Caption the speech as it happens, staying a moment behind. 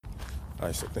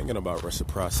Alright, so thinking about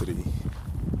reciprocity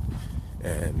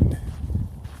and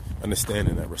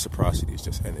understanding that reciprocity is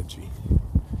just energy.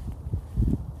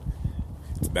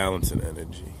 It's balancing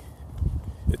energy.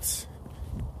 It's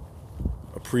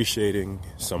appreciating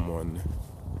someone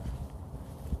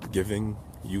giving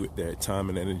you their time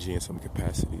and energy in some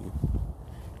capacity,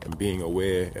 and being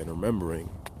aware and remembering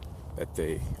that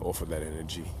they offer that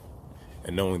energy,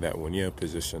 and knowing that when you're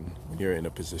in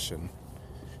a position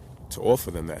to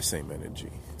offer them that same energy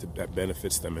that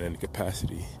benefits them in any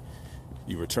capacity,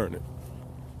 you return it.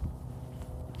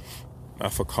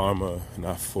 Not for karma,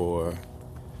 not to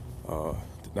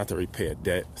repay a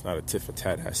debt. It's not a tit for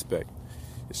tat aspect.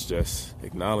 It's just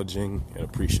acknowledging and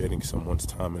appreciating someone's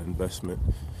time and investment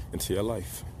into your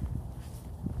life.